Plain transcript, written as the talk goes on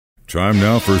Time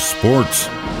now for sports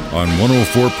on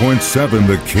 104.7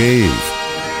 The Cave.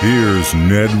 Here's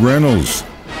Ned Reynolds.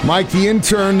 Mike the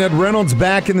intern, Ned Reynolds,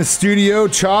 back in the studio,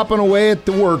 chopping away at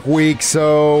the work week.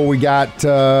 So we got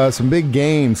some big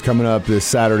games coming up this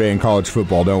Saturday in college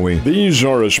football, don't we? These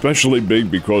are especially big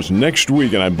because next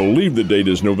week, and I believe the date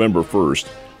is November 1st,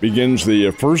 begins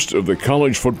the first of the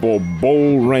college football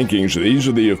bowl rankings. These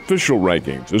are the official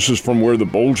rankings. This is from where the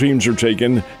bowl teams are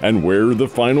taken and where the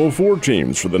final four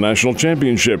teams for the national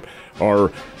championship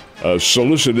are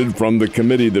solicited from the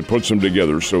committee that puts them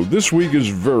together. So this week is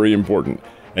very important.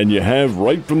 And you have,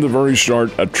 right from the very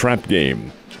start, a trap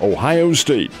game. Ohio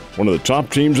State, one of the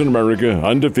top teams in America,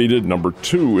 undefeated, number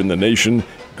 2 in the nation,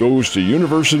 goes to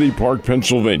University Park,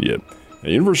 Pennsylvania. Now,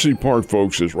 University Park,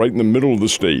 folks, is right in the middle of the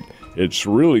state. It's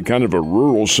really kind of a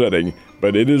rural setting,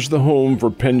 but it is the home for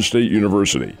Penn State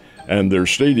University. And their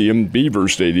stadium, Beaver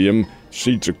Stadium,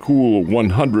 seats a cool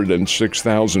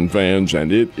 106,000 fans,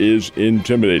 and it is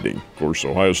intimidating. Of course,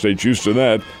 Ohio State's used to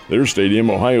that. Their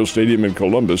stadium, Ohio Stadium in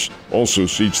Columbus, also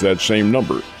seats that same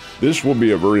number. This will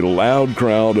be a very loud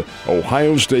crowd.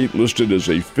 Ohio State listed as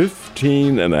a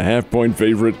 15.5-point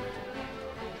favorite.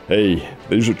 Hey,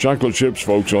 these are chocolate chips,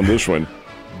 folks, on this one.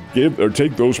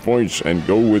 Take those points and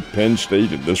go with Penn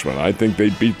State in this one. I think they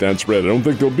beat that spread. I don't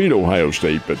think they'll beat Ohio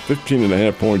State, but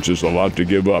 15.5 points is a lot to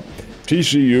give up.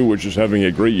 TCU, which is having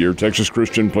a great year. Texas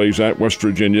Christian plays at West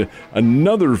Virginia.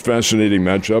 Another fascinating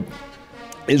matchup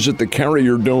is at the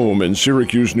Carrier Dome in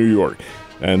Syracuse, New York.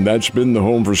 And that's been the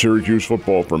home for Syracuse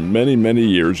football for many, many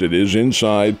years. It is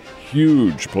inside.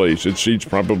 Huge place. It seats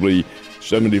probably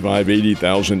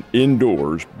 80,000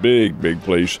 indoors. Big, big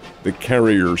place. The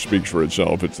Carrier speaks for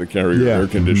itself. It's the Carrier air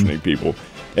conditioning people.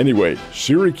 Anyway,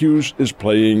 Syracuse is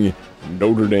playing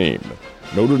Notre Dame.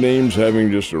 Notre Dame's having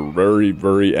just a very,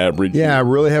 very average year. I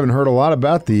really haven't heard a lot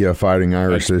about the Fighting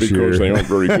Irish this year. Because they aren't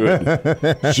very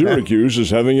good. Syracuse is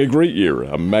having a great year,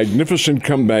 a magnificent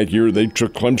comeback year. They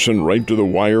took Clemson right to the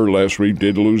wire last week,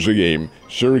 did lose a game.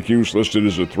 Syracuse listed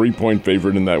as a 3-point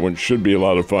favorite in that one. Should be a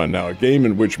lot of fun. Now, a game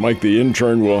in which Mike the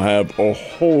intern will have a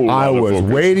whole lot of focus. I was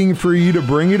waiting for you to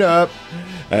bring it up.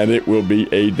 And it will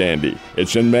be a dandy.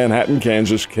 It's in Manhattan,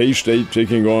 Kansas. K-State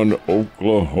taking on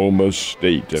Oklahoma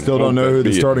State. Still don't know who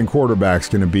the starting quarterback's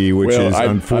going to be, which is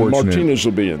unfortunate. Martinez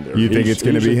will be in there. You think it's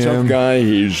going to be him? He's a tough guy.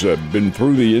 He's been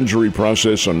through the injury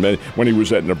process when he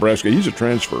was at Nebraska. He's a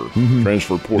transfer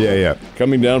portal. Yeah.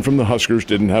 Coming down from the Huskers,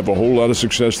 didn't have a whole lot of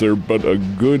success there, but a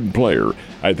good player.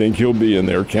 I think he'll be in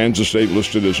there. Kansas State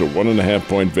listed as a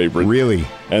 1.5-point favorite. Really?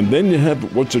 And then you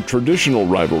have what's a traditional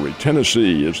rivalry.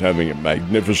 Tennessee is having a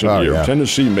magnificent year. Yeah.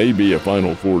 Tennessee may be a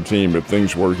Final Four team if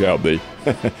things work out. They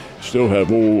still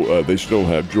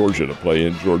have Georgia to play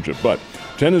in Georgia. But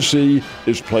Tennessee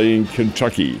is playing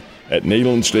Kentucky at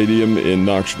Neyland Stadium in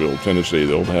Knoxville, Tennessee.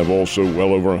 They'll have also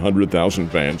well over 100,000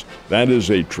 fans. That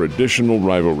is a traditional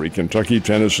rivalry.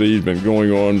 Kentucky-Tennessee has been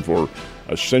going on for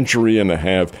a century and a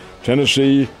half.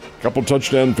 Tennessee, couple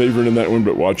touchdown favorite in that one,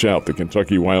 but watch out. The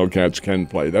Kentucky Wildcats can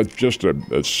play. That's just a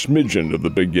smidgen of the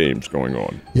big games going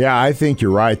on. Yeah, I think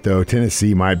you're right, though.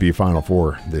 Tennessee might be Final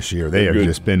Four this year. They have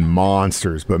just been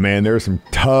monsters. But, man, there's some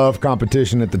tough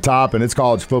competition at the top, and it's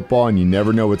college football, and you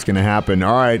never know what's going to happen.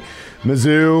 All right,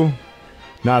 Mizzou,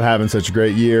 not having such a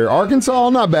great year.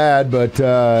 Arkansas, not bad, but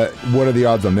what are the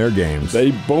odds on their games? They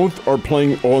both are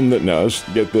playing on the – now, let's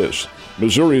get this.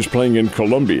 Missouri is playing in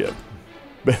Columbia.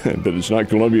 But it's not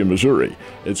Columbia, Missouri.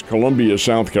 It's Columbia,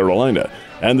 South Carolina.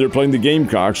 And they're playing the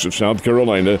Gamecocks of South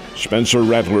Carolina, Spencer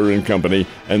Rattler and company.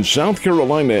 And South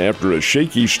Carolina, after a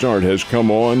shaky start, has come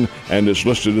on and is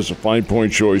listed as a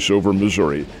 5-point choice over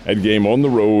Missouri at game on the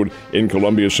road in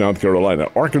Columbia, South Carolina.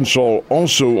 Arkansas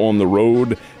also on the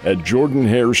road at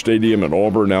Jordan-Hare Stadium in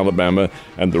Auburn, Alabama.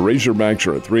 And the Razorbacks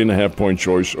are a 3.5-point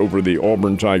choice over the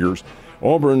Auburn Tigers.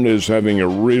 Auburn is having a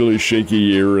really shaky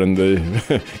year, and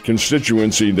the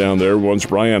constituency down there wants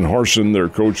Brian Harsin, their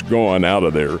coach, gone out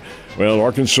of there. Well,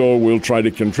 Arkansas will try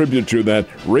to contribute to that.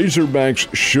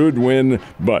 Razorbacks should win,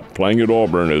 but playing at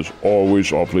Auburn is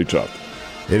always awfully tough.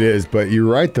 It is, but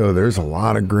you're right, though. There's a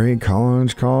lot of great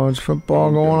college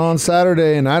football going on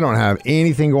Saturday, and I don't have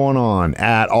anything going on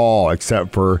at all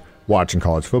except for watching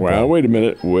college football. Well,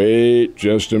 wait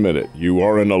just a minute. You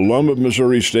are an alum of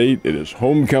Missouri State. It is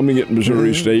homecoming at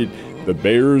Missouri State. The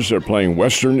Bears are playing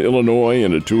Western Illinois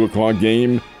in a 2 o'clock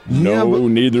game.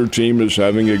 Neither team is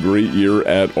having a great year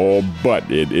at all,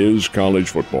 but it is college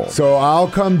football. So I'll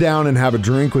come down and have a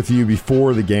drink with you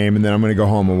before the game, and then I'm going to go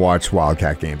home and watch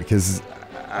Wildcat game because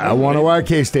I want to watch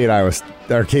K-State,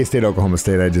 Oklahoma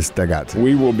State. I got to.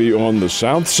 We will be on the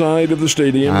south side of the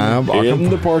stadium in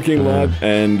the parking lot,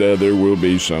 and there will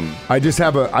be some. I just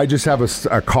have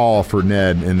a call for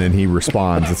Ned, and then he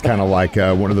responds. It's kind of like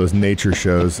one of those nature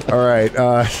shows. All right,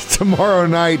 tomorrow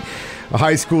night,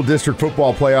 high school district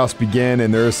football playoffs begin,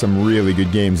 and there are some really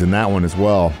good games in that one as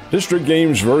well. District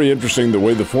games, very interesting the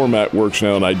way the format works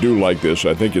now, and I do like this.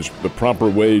 I think it's the proper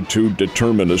way to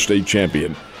determine a state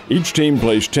champion. Each team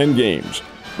plays 10 games,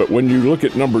 but when you look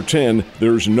at number 10,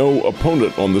 there's no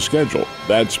opponent on the schedule.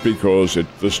 That's because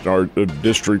it's the start of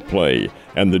district play,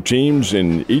 and the teams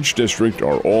in each district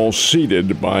are all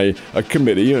seeded by a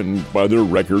committee and by their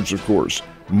records, of course.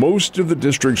 Most of the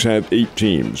districts have 8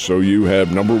 teams, so you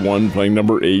have number 1 playing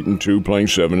number 8 and 2 playing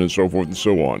 7 and so forth and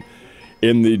so on.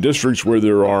 In the districts where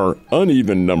there are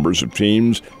uneven numbers of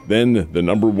teams, then the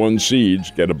number 1 seeds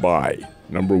get a bye.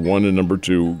 Number 1 and number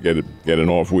 2 get an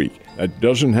off week. That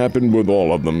doesn't happen with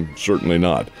all of them, certainly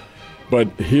not. But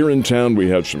here in town we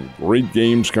have some great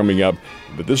games coming up.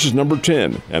 But this is number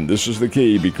 10, and this is the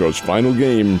key because final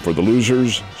game for the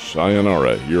losers,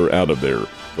 sayonara, you're out of there.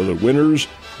 For the winners,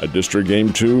 a District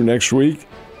Game 2 next week,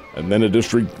 and then a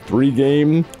District 3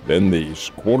 game, then the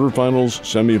quarterfinals,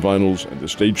 semifinals, and the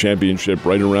state championship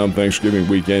right around Thanksgiving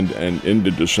weekend and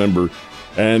into December.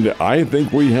 And I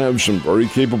think we have some very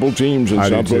capable teams in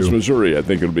Southwest Missouri. I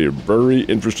think it'll be a very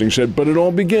interesting set, but it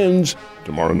all begins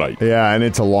tomorrow night. Yeah, and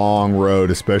it's a long road,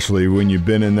 especially when you've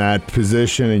been in that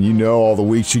position and you know all the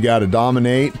weeks you got to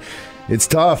dominate. It's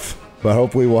tough. But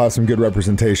hopefully we'll have some good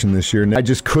representation this year. I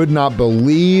just could not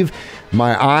believe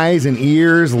my eyes and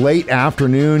ears late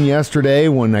afternoon yesterday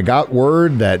when I got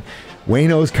word that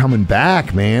Wayno's coming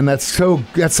back, man. That's so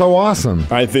awesome.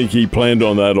 I think he planned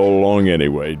on that all along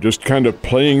anyway, just kind of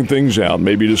playing things out,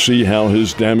 maybe to see how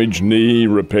his damaged knee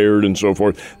repaired and so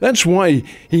forth. That's why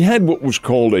he had what was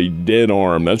called a dead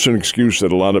arm. That's an excuse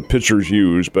that a lot of pitchers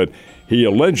use, but he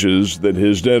alleges that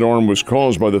his dead arm was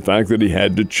caused by the fact that he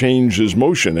had to change his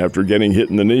motion after getting hit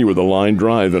in the knee with a line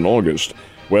drive in August.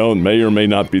 Well, it may or may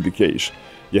not be the case.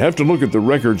 You have to look at the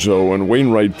records, though, and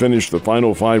Wainwright finished the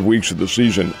final 5 weeks of the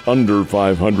season under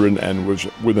 500 and was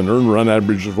with an earned run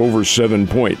average of over 7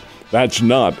 points. That's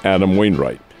not Adam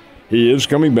Wainwright. He is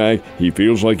coming back. He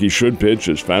feels like he should pitch.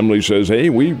 His family says, hey,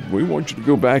 we want you to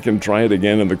go back and try it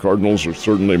again, and the Cardinals are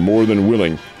certainly more than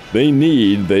willing. They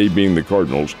being the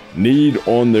Cardinals, need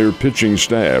on their pitching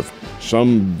staff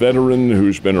some veteran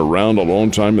who's been around a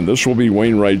long time, and this will be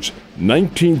Wainwright's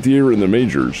 19th year in the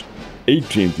majors,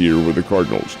 18th year with the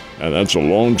Cardinals. And that's a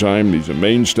long time. He's a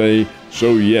mainstay.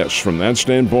 So, yes, from that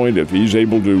standpoint, if he's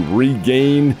able to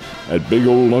regain that big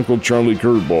old Uncle Charlie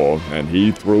curveball and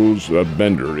he throws a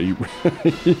bender, he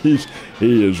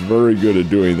is very good at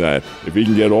doing that. If he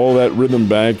can get all that rhythm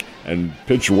back and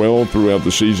pitch well throughout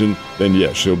the season, then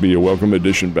yes, he'll be a welcome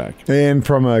addition back. And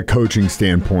from a coaching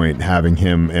standpoint, having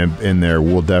him in there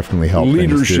will definitely help.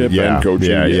 Leadership and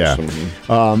coaching, yes.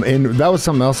 And that was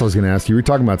something else I was going to ask you. We were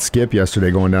talking about Skip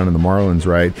yesterday going down to the Marlins,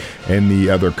 right? And the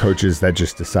other coaches that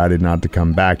just decided not to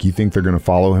come back. You think they're going to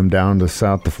follow him down to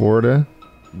South to Florida?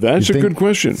 That's a good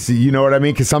question. See, you know what I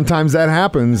mean? Because sometimes that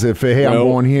happens. If, hey, I'm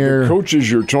going here. The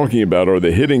coaches you're talking about are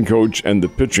the hitting coach and the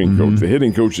pitching coach. The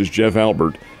hitting coach is Jeff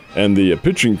Albert, and the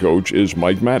pitching coach is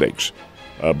Mike Maddox,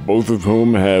 both of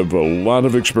whom have a lot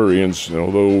of experience,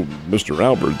 although Mr.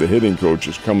 Albert, the hitting coach,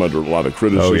 has come under a lot of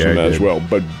criticism as well.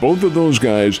 But both of those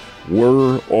guys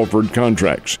were offered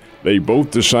contracts. They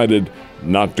both decided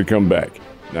not to come back.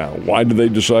 Now, why did they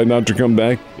decide not to come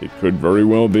back? It could very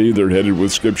well be they're headed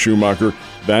with Skip Schumacher.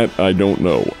 That I don't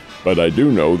know. But I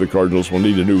do know the Cardinals will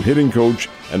need a new hitting coach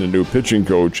and a new pitching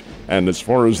coach. And as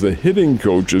far as the hitting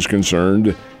coach is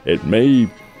concerned, it may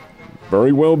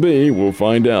very well be, we'll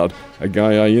find out, a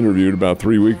guy I interviewed about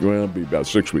 3 weeks, well, it'll be about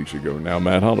 6 weeks ago now,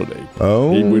 Matt Holliday.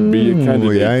 Oh, he would be a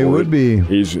candidate. Yeah, he would be.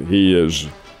 He is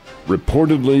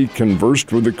reportedly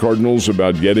conversed with the Cardinals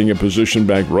about getting a position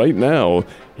back. Right now,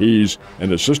 he's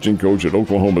an assistant coach at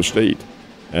Oklahoma State.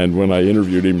 And when I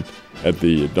interviewed him at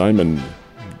the Diamond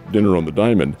dinner on the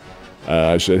Diamond,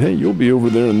 I said, hey, you'll be over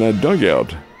there in that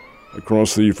dugout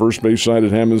across the first base side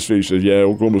at Hammond State. He said, yeah,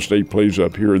 Oklahoma State plays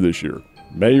up here this year.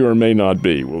 May or may not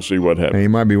be. We'll see what happens. And he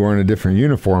might be wearing a different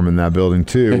uniform in that building,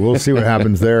 too. We'll see what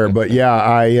happens there. But, yeah,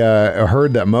 I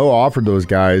heard that Mo offered those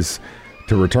guys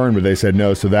to return, but they said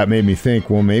no. So that made me think,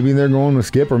 well, maybe they're going with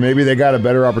Skip, or maybe they got a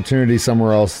better opportunity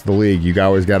somewhere else in the league. You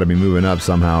always got to be moving up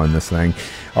somehow in this thing.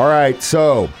 All right,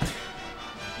 so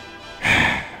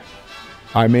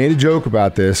I made a joke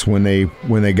about this when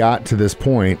they got to this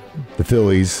point, the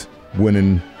Phillies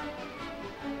winning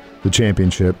the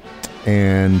championship,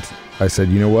 and I said,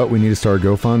 you know what? We need to start a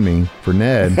GoFundMe for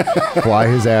Ned. Fly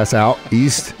his ass out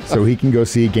east so he can go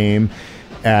see a game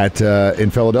in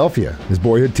Philadelphia, his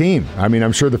boyhood team. I mean,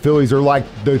 I'm sure the Phillies are like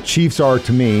the Chiefs are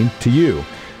to me, to you.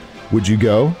 Would you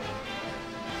go?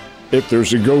 If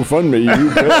there's a GoFundMe,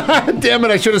 you bet. Damn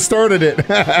it, I should have started it.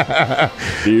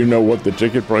 Do you know what the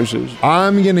ticket price is?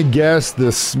 I'm going to guess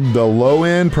the low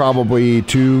end, probably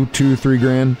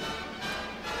 $3,000.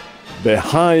 The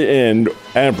high end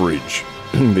average,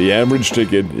 the average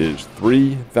ticket is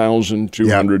 $3,200.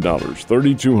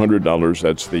 $3,200.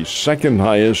 That's the second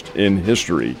highest in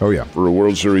history. Oh, yeah. For a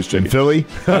World Series ticket. In Philly?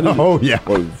 Oh, yeah.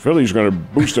 Well, Philly's going to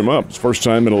boost them up. It's the first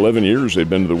time in 11 years they've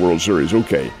been to the World Series.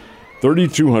 Okay.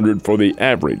 $3,200 for the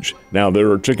average. Now,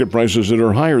 there are ticket prices that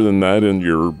are higher than that in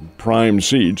your prime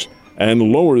seats and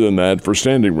lower than that for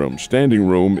standing room. Standing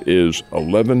room is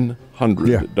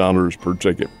 $1,100 per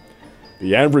ticket.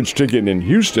 The average ticket in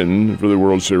Houston for the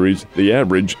World Series, the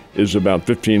average is about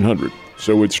 $1,500.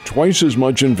 So it's twice as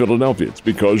much in Philadelphia. It's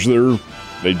because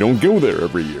they don't go there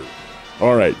every year.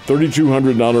 All right,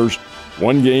 $3,200,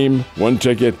 one game, one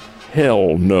ticket.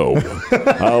 Hell no.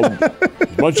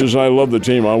 As much as I love the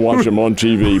team, I watch them on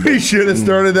TV. We should have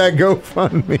started that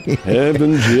GoFundMe.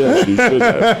 Heavens, yes, you should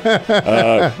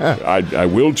have. I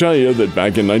will tell you that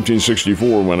back in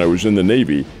 1964, when I was in the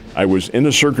Navy, I was in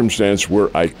a circumstance where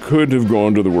I could have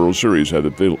gone to the World Series had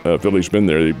the Phillies been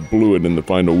there. They blew it in the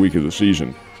final week of the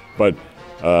season. But,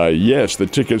 yes, the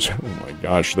tickets, oh, my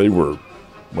gosh, they were...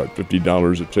 what,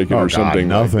 $50 a ticket or something?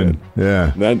 Nothing. Like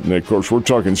that. Yeah. And of course, we're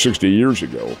talking 60 years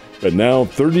ago. But now,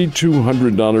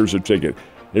 $3,200 a ticket.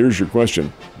 Here's your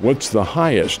question. What's the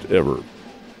highest ever?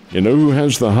 You know who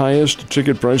has the highest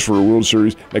ticket price for a World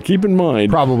Series? Now, keep in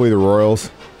mind... Probably the Royals.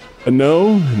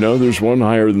 No, there's one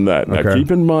higher than that. Okay. Now,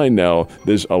 keep in mind now,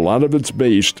 there's a lot of it's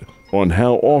based on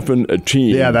how often a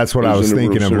team... Yeah, that's what I was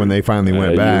thinking of when they finally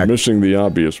went back. You're missing the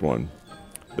obvious one.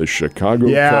 The Chicago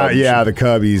Cubs. Yeah, the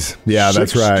Cubbies. Yeah,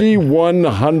 that's right.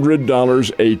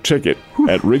 $6,100 a ticket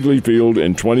at Wrigley Field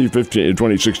in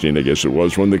 2016, I guess it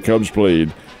was, when the Cubs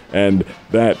played. And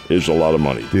that is a lot of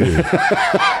money. Dude.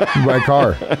 Buy a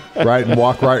car. Right, and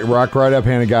walk right up,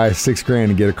 hand a guy $6,000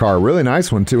 and get a car. Really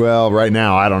nice one too. Well, right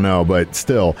now, I don't know, but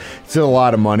still a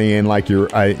lot of money. And like you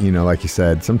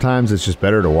said, sometimes it's just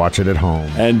better to watch it at home.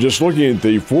 And just looking at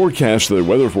the forecast, the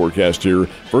weather forecast here,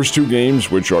 first two games,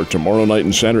 which are tomorrow night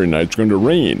and Saturday night, it's going to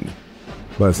rain.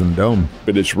 But it's in the dome.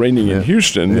 But it's raining in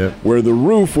Houston, where the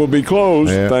roof will be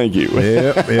closed. Thank you.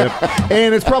 Yep.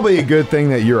 And it's probably a good thing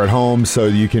that you're at home so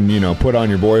you can, put on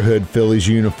your boyhood Phillies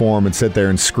uniform and sit there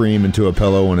and scream into a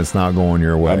pillow when it's not going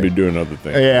your way. I'll be doing other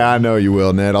things. Yeah, I know you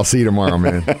will, Ned. I'll see you tomorrow,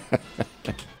 man.